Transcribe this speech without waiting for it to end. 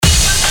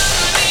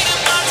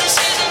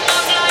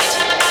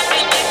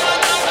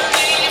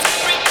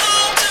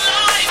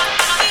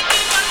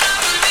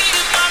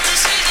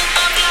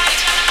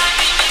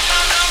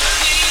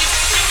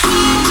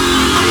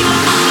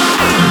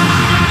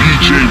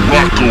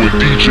and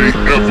DJ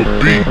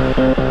Everbeat.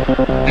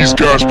 These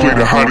guys play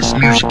the hottest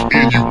music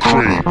in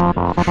Ukraine.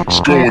 It's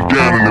going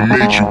down in a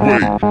major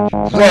way.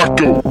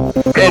 Rocco,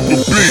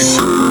 Everbeat,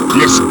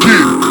 let's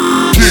get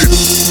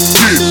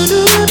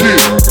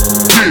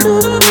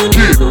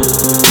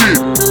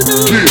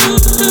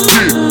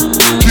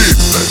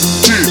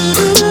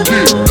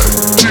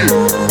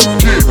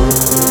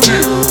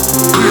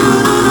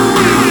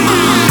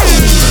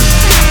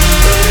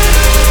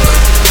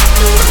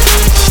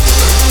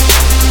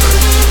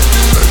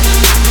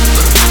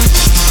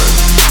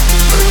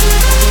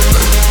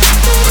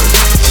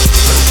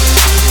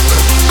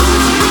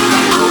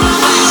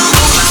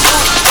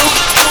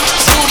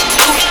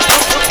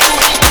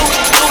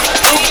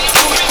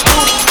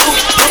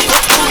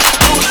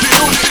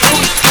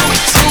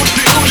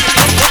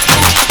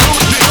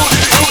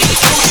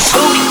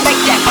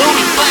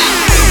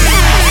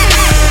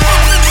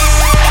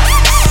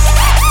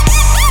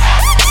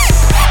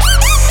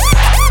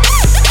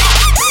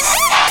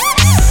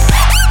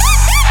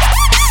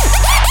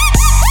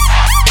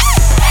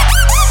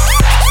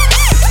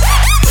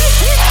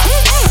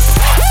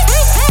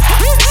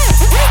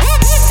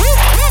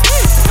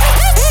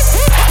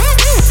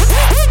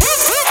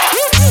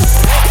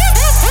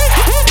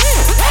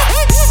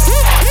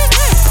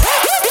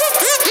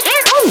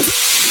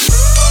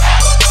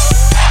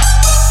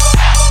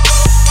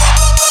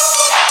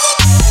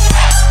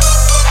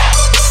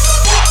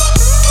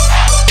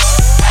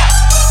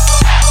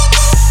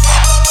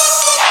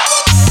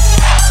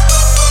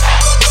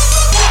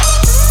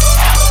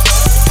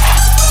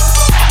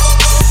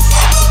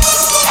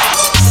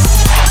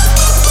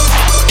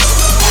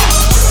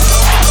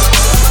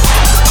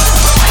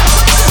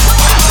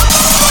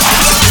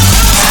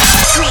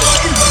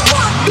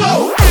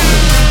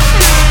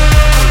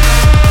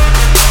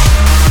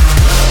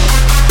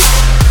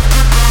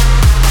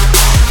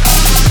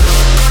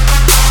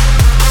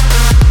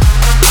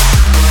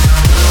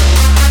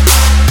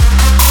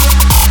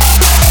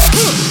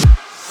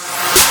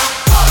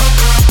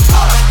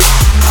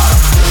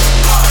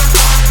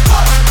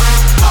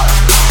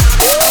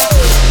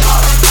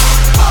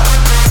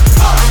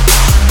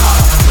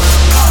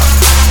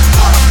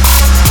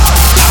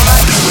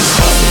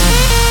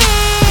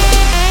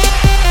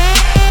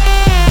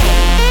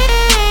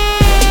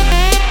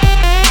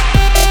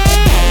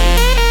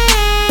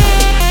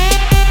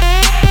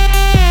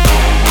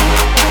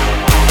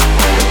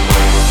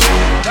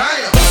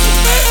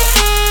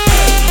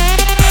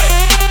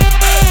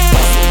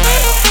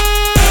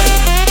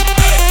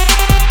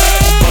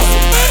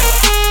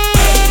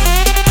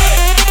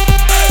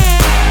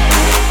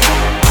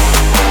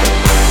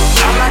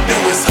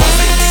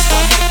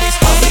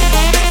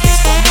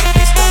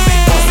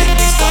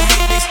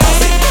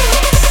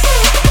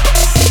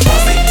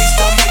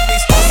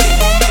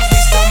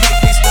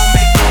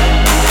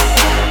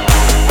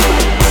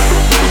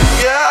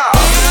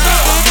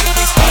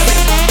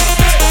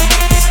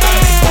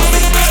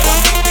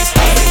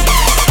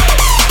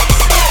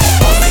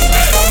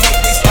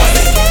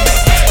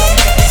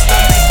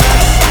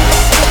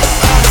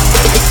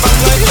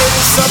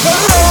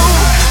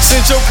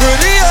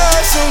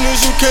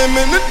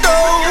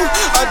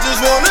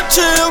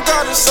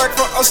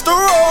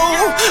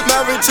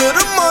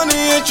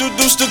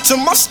to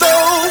my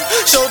stove,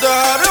 showed her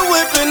how to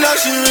whip it, now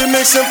she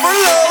remixing for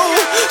low.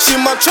 She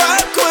my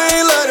track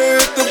queen, let her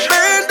hit the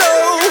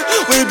bando.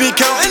 We be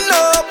counting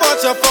up,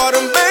 watch how far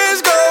them bands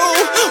go.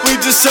 We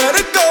just set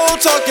a goal,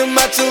 talking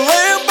matching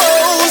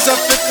Lambos. At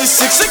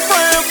 56 a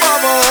gram,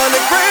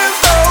 500 grams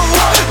though.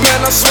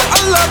 Man, I swear I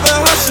love her,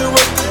 how she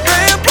with the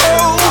damn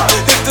pro.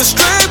 Hit the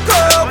strip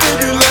club, we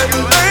be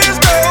letting bands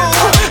go.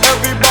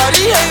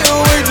 Everybody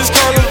hatin', we just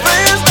call them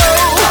fans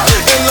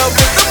though. In love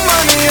with the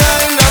money,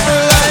 I ain't never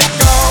let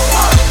go.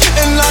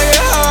 And I get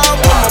high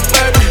with my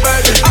baby,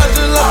 baby. I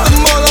just love the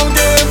mall, I'm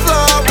getting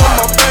fly with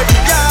my baby,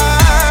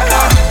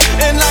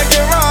 yeah. And I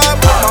get ride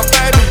with my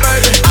baby,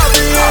 baby. I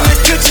be in the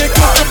kitchen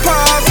cooking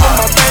pies with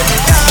my baby,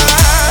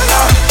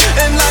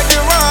 yeah. And I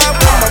get ride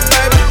with my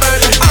baby,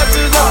 baby. I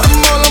just love the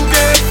mall, I'm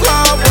getting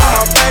fly with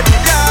my baby,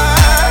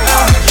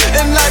 yeah.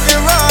 And I get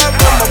ride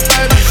with my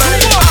baby,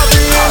 baby. I be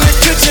in the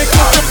kitchen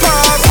cooking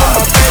pies with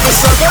my baby,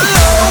 so go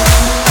low.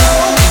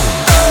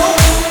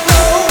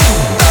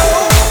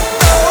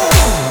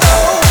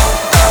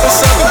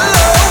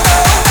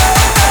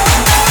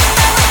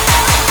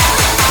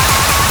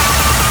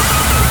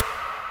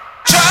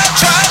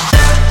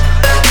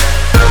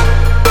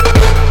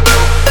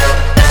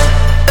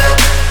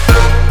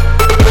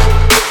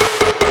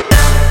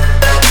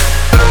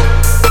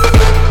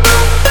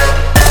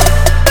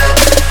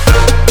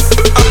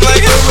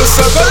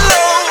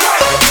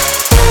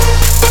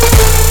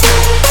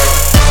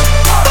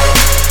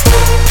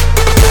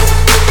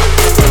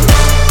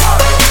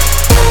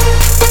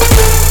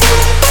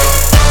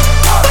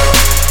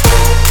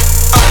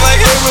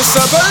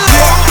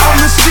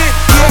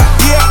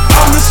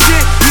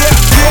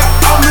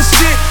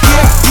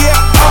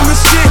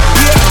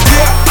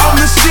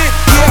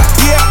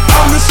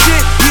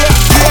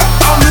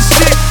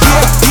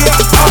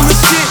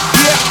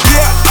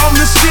 I'm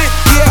the shit.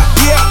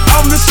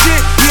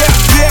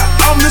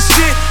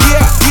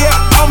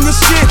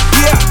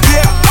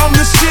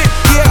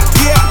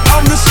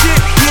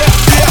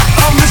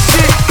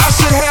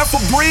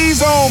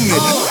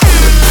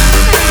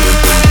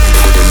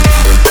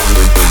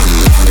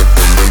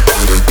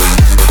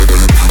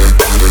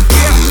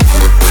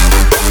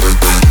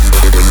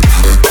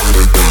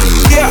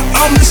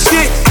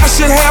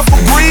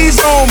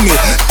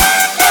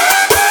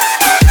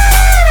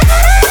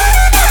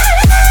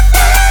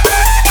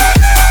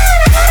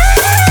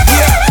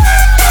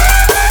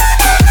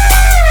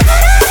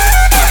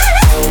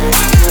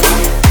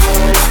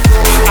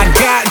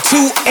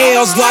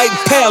 Bars like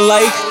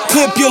Pele,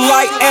 clip you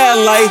like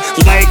LA,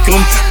 like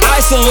 'em.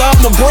 Ice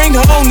I'ma bring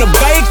home the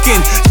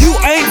bacon. You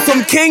ain't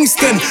from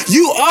Kingston,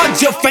 you are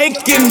just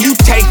faking. You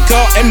take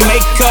her and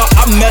make her,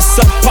 I mess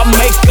up her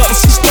makeup.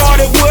 She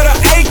started with an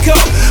A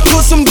cup,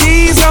 put some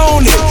D's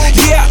on it.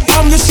 Yeah,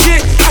 I'm the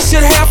shit, I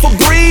should have a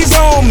breeze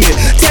on me.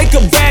 Take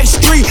a back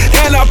street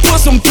and I put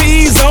some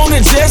P's on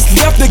it. Just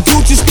left the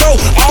Gucci store,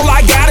 all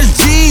I got is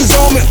G's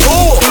on me.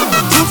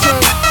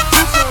 Ooh.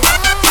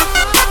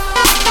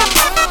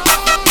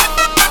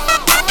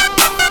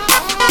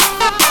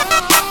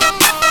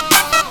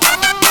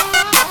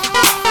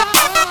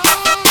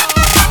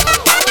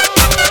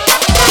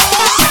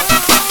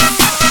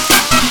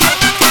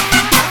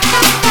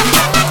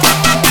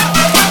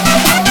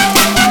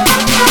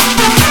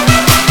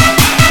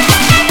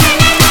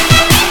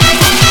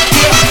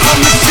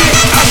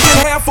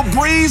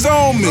 Breeze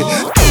on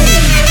me.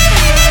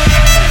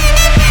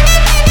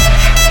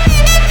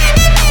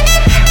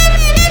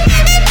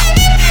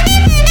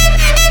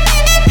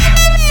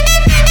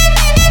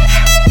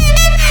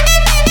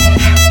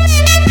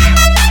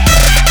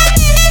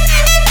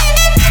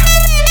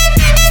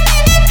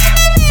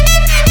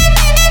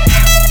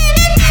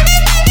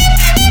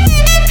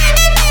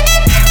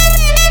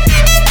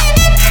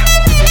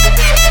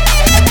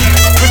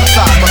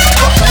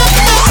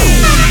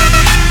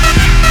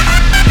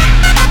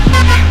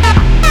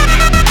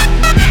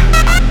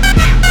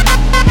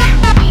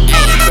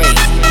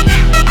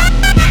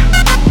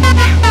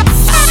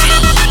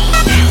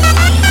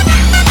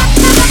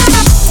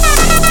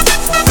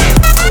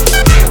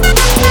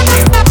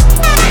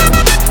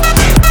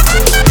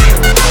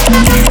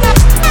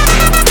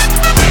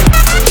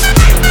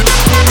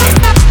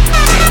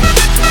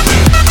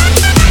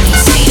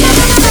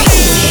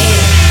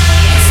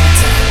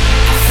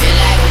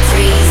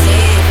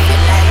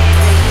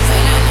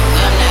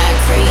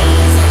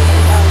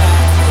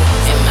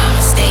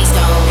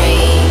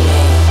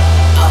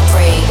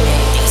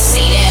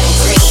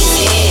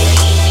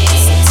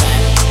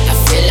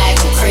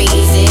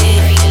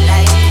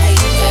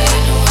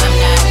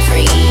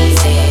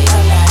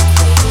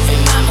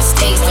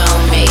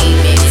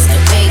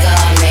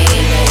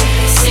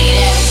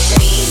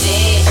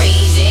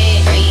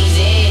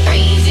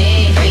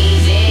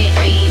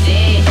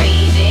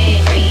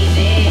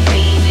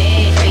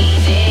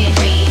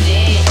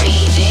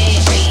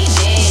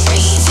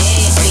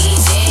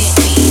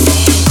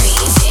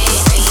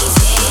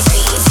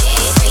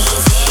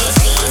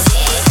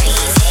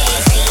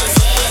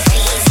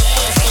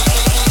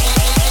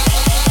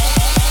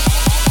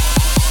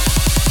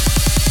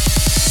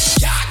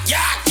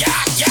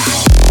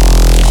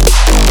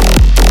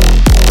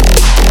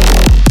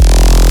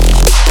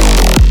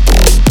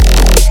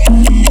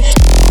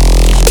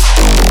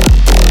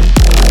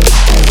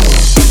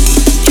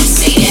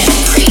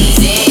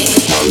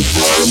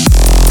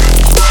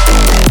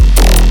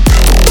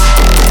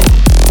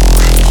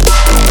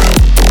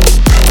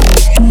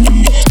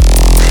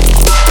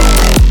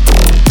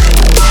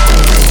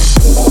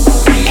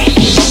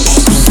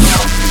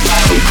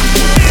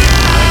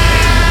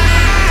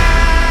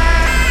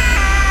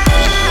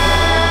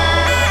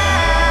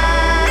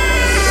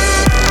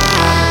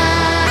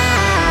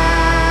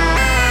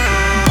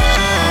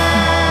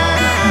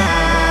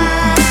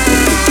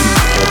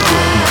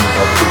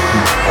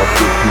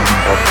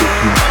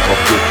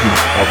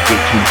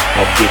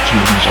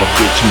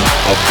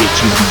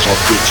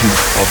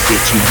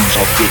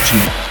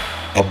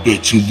 I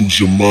bet you lose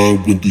your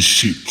mind when this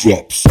shit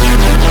drops.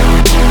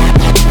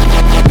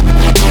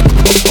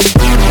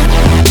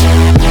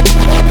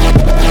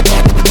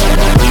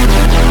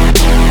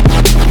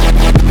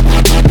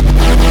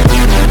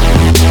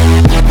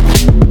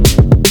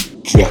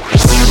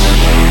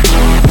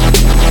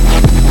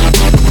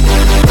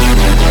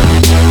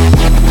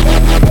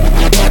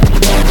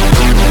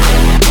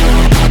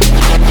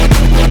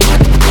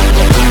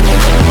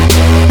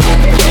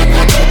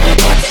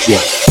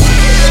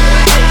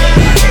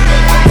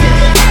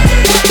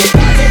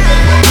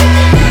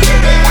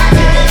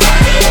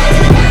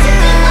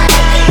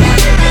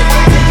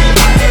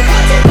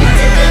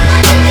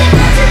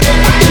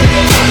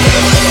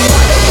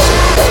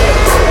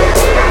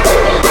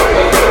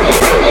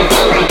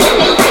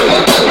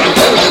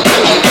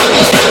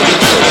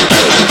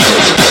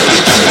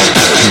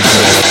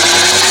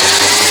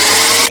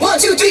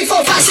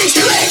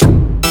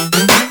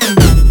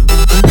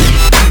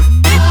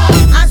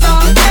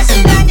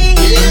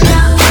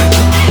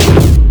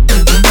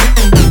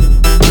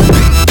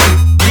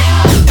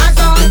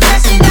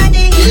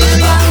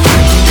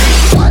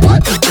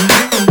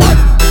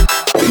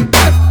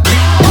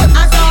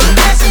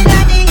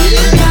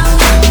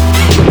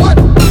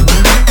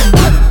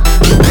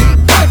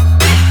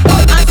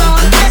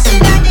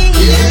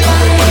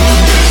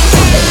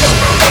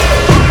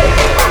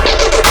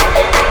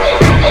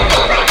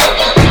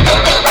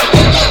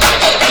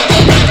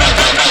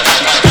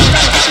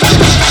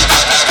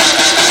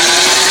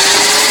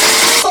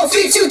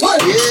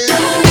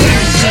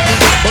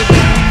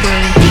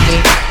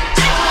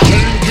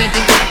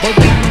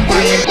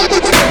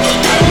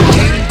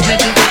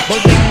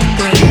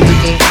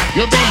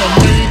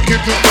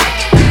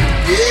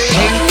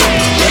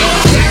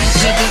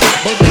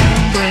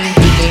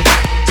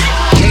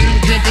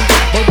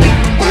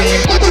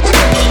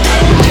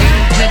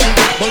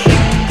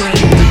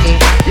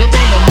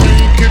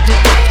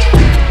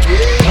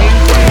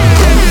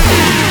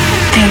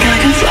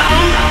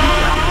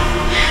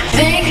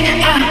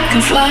 I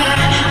can fly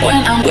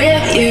when I'm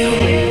with you.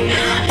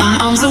 My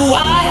arms are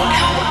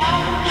wide,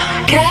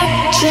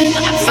 catching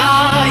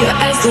fire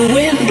as the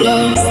wind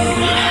blows.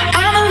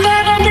 I know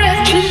that I'm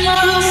breaking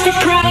off for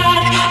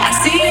pride. I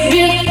see $1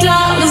 billion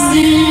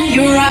in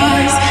your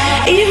eyes,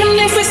 even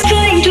if we're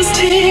strangers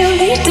till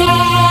we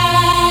die.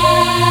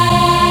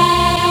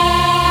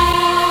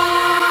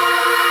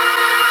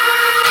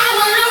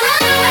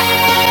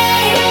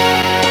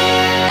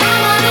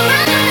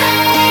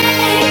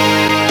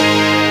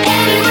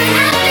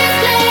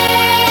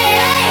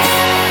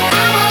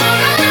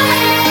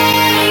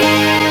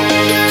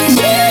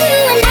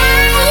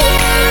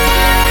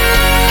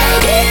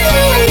 You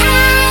and I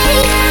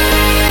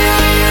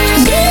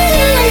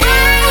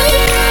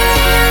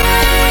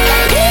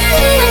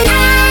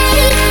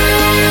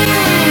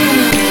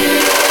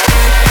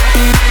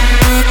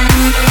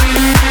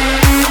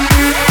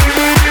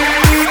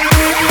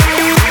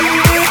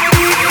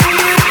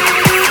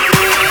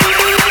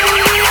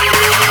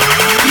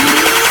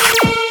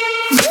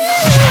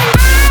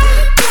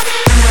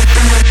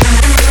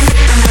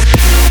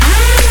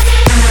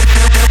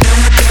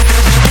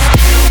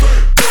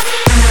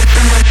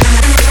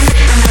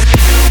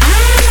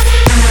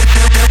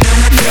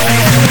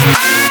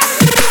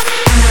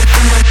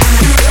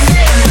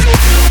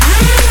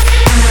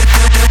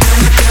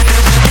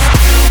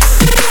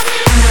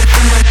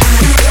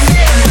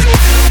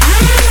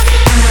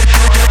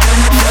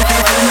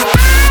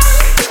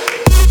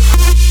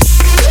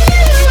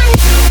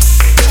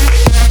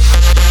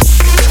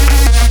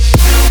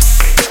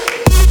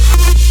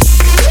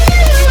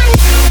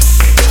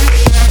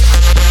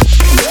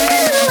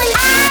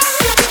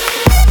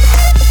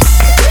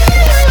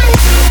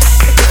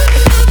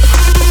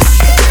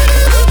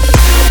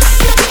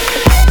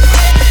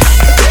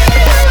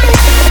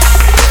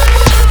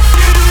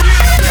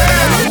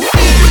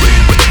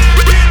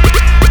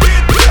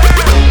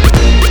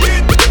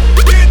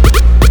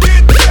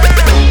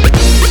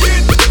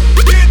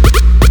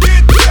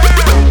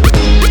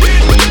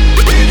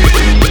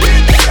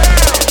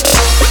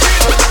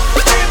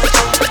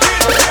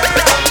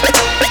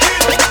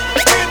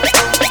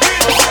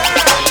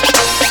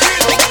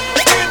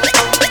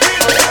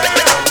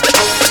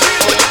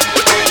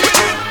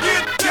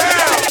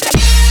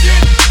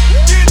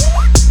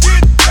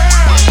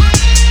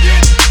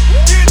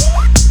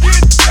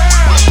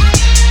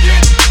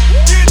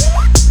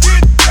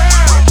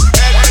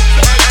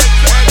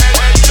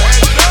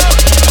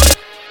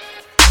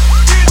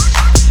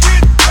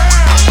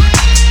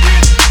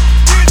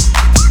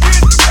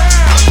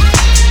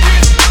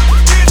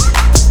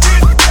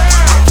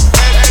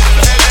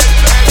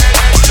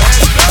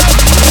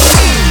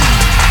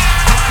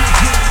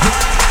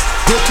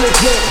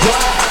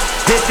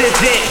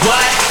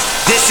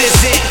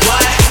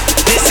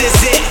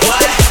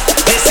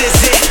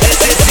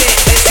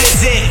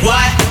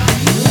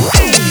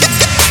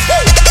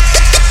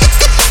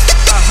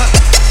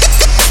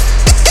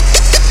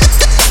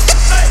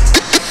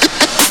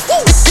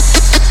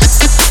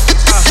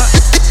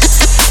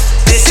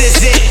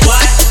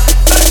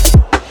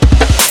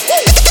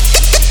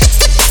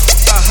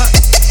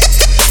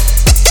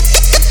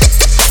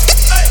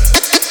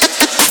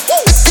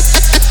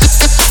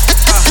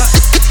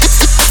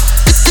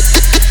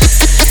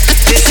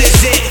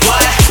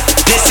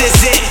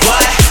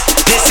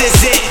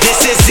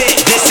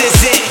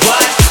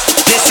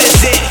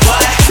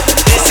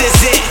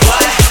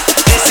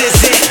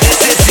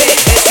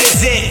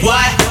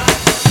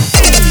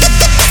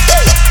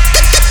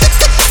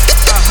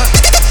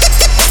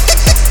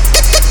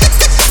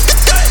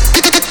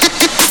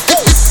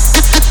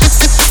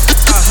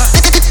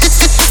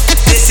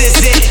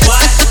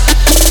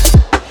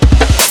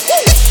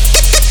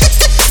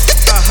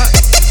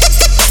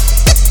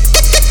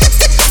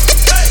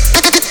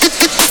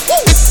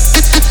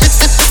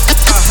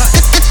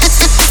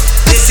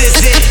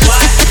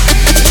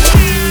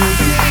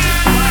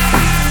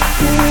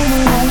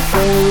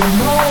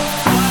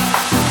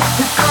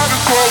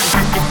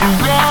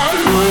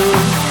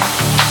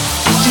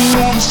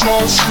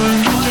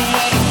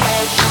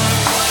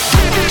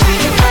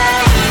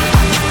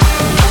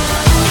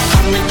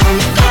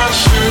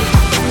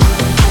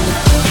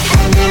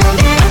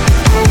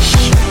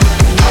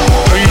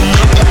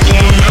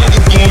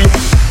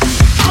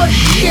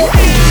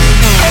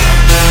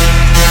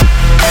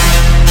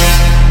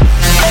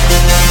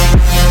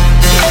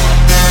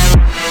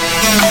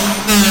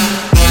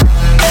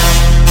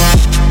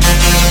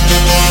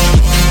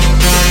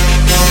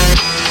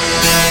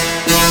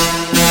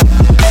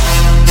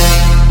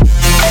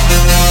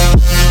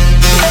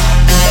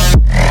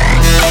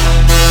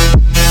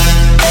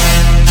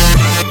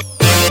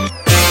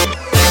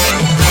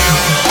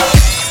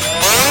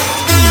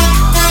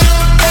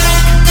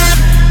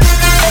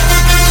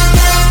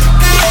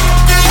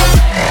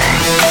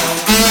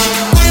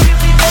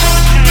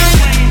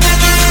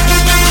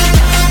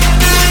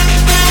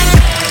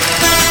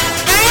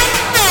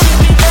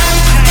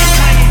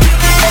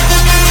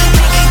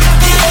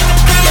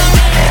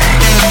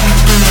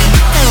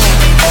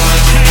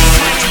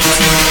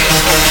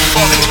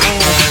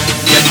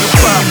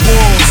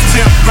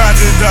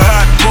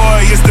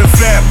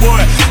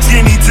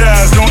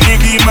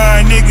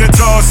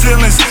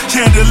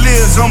the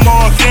lives, I'm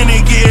more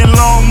authentic, getting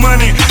long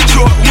money.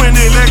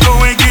 Short-winded, let go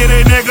and get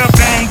it, nigga,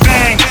 bang,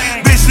 bang.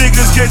 Bitch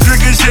niggas catch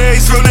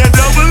ricochets from that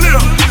double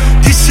lip.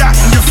 Get shot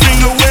in your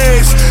finger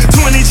waves.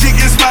 20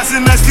 chicken spots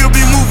and I still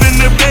be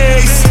moving the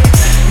base.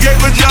 Gave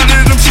a job to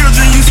them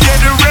children you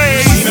scared to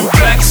raise. The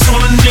blacks on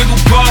a nigga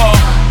ball,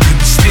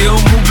 still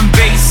moving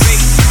bass.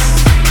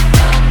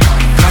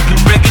 Got the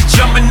record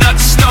jumping out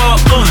the star,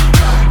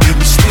 it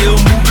was still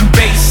moving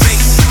bass.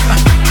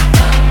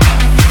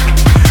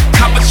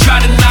 Copper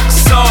tried to knock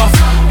us off,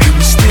 it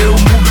was still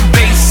moving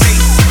bass.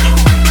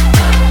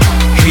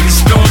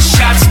 Haters throwing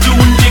shots,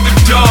 doing nigga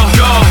dog.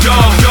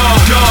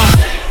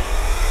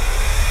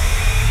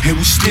 It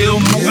was still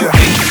moving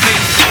bass.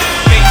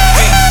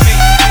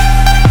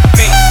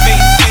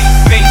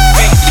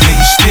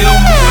 Still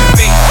moving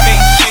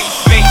bass.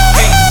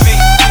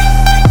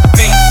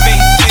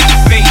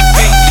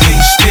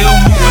 Still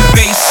moving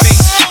bass.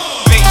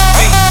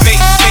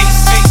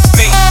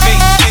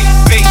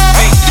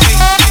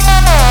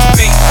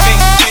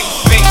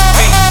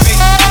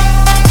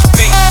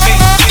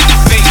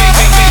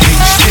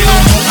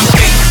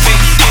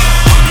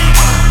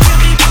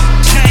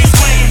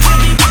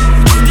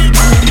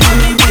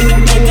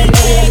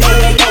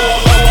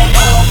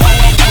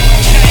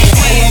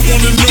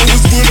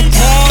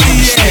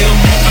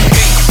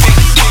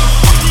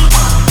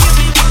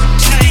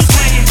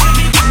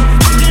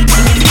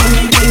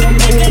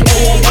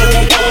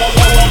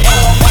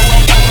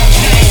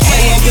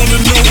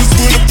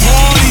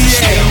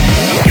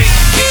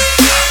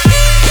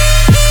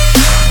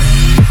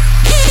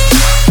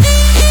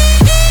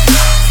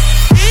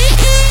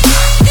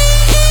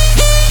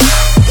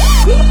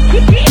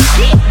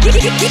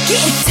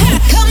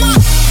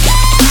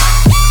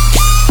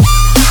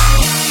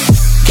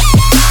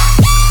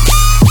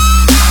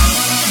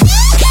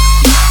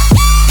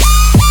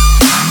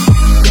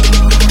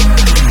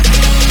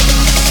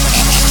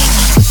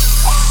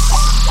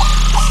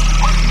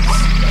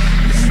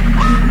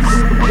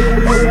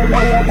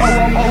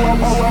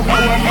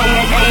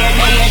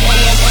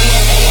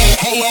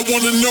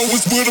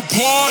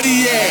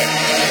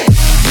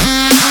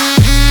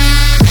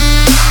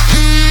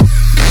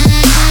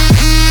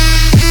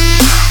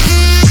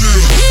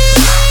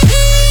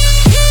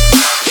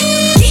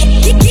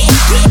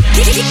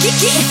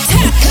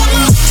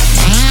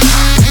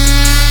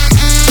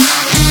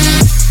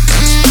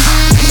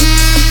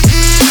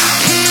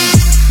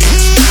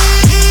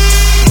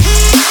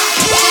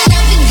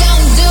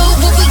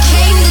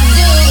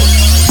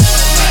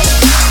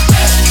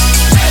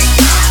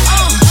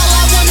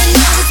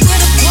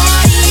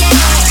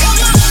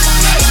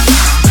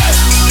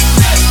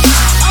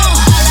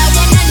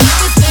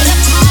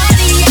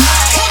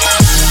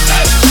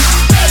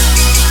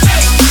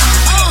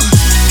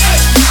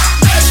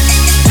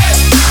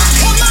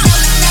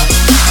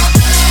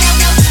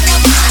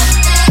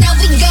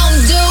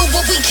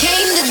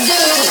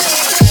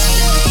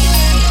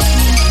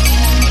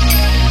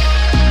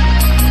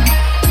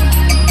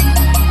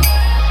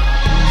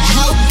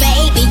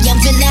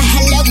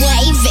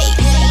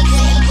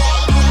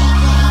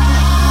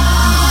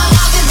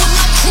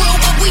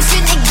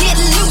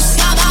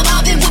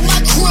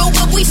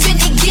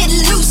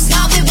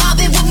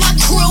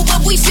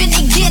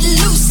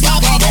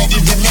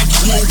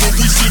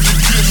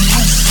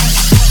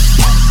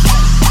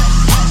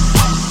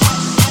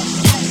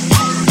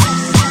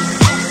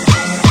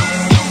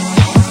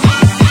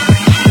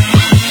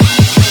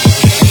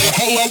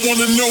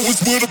 Know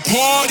it's where the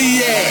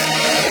party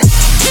at.